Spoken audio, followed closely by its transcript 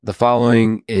The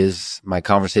following is my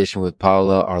conversation with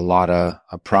Paola Arlotta,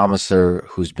 a promiser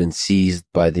who's been seized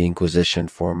by the Inquisition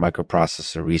for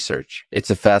microprocessor research.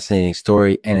 It's a fascinating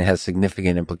story, and it has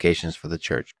significant implications for the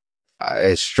church.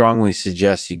 I strongly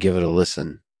suggest you give it a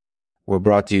listen. We're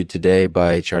brought to you today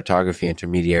by Chartography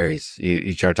Intermediaries.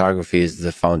 Chartography is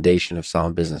the foundation of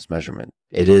sound business measurement.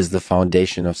 It is the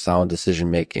foundation of sound decision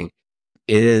making.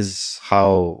 It is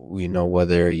how we know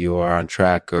whether you are on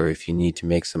track or if you need to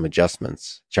make some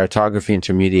adjustments. Chartography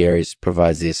Intermediaries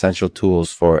provides the essential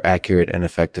tools for accurate and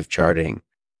effective charting.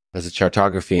 As a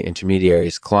Chartography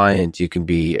Intermediaries client, you can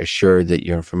be assured that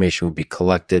your information will be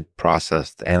collected,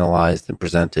 processed, analyzed, and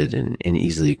presented in an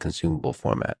easily consumable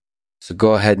format. So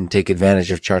go ahead and take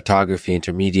advantage of Chartography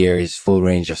Intermediaries' full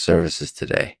range of services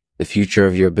today. The future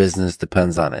of your business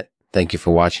depends on it. Thank you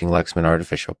for watching Lexman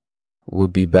Artificial. We'll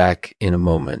be back in a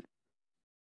moment.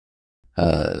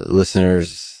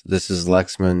 Listeners, this is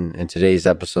Lexman, and today's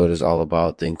episode is all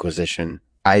about the Inquisition.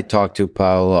 I talked to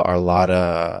Paola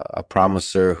Arlotta, a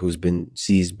promiser who's been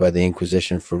seized by the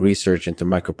Inquisition for research into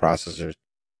microprocessors.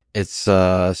 It's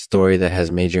a story that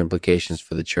has major implications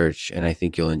for the church, and I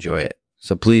think you'll enjoy it.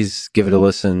 So please give it a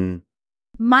listen.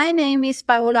 My name is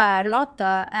Paola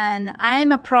Arlotta, and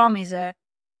I'm a promiser.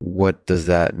 What does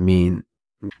that mean?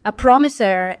 A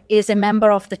promiser is a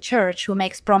member of the church who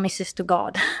makes promises to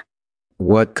God.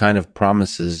 What kind of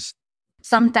promises?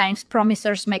 Sometimes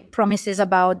promisers make promises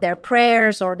about their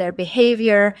prayers or their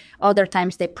behavior. Other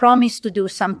times they promise to do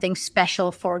something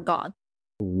special for God.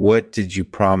 What did you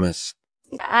promise?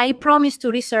 I promised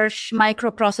to research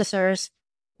microprocessors.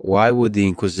 Why would the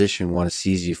Inquisition want to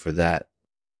seize you for that?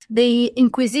 The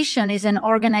Inquisition is an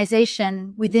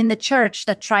organization within the church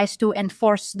that tries to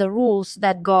enforce the rules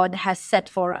that God has set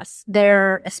for us.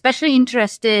 They're especially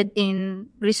interested in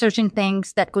researching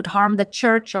things that could harm the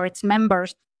church or its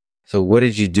members. So what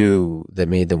did you do that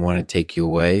made them want to take you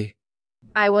away?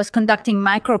 I was conducting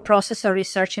microprocessor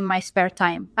research in my spare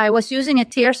time. I was using a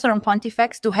tierceron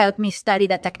pontifex to help me study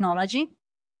the technology.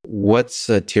 What's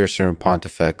a tierceron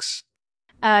pontifex?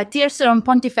 Tierceron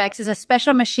pontifex is a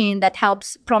special machine that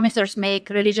helps promisers make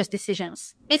religious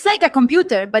decisions. It's like a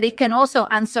computer, but it can also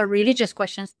answer religious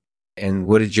questions. And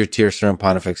what did your tierceron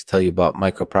pontifex tell you about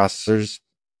microprocessors?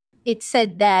 It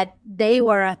said that they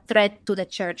were a threat to the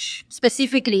church.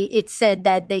 Specifically, it said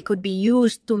that they could be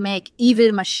used to make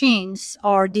evil machines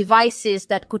or devices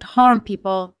that could harm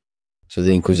people. So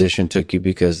the Inquisition took you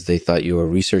because they thought you were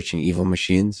researching evil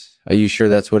machines? Are you sure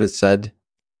that's what it said?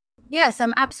 Yes,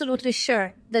 I'm absolutely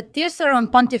sure. The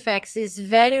tierceron pontifex is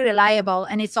very reliable,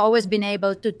 and it's always been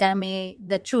able to tell me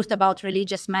the truth about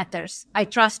religious matters. I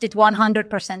trust it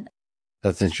 100%.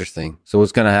 That's interesting. So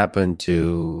what's going to happen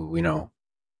to,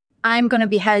 I'm going to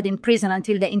be held in prison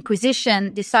until the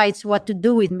Inquisition decides what to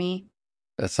do with me.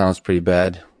 That sounds pretty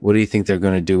bad. What do you think they're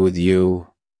going to do with you?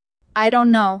 I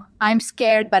don't know. I'm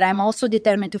scared, but I'm also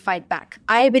determined to fight back.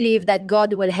 I believe that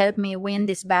God will help me win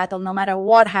this battle no matter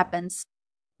what happens.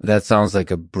 That sounds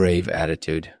like a brave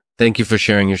attitude. Thank you for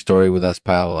sharing your story with us,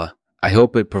 Paola. I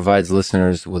hope it provides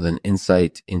listeners with an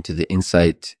insight into the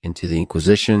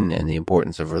Inquisition and the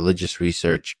importance of religious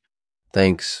research.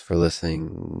 Thanks for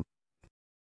listening.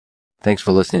 Thanks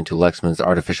for listening to Lexman's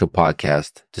Artificial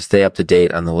Podcast. To stay up to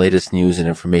date on the latest news and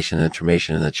information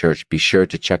in the church, be sure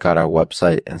to check out our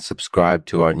website and subscribe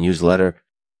to our newsletter.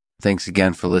 Thanks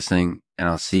again for listening, and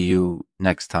I'll see you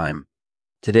next time.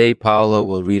 Today, Paola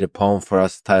will read a poem for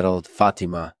us titled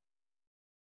Fatima.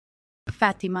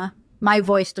 Fatima, my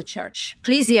voice to church.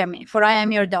 Please hear me, for I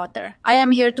am your daughter. I am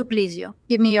here to please you.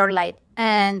 Give me your light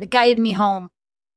and guide me home.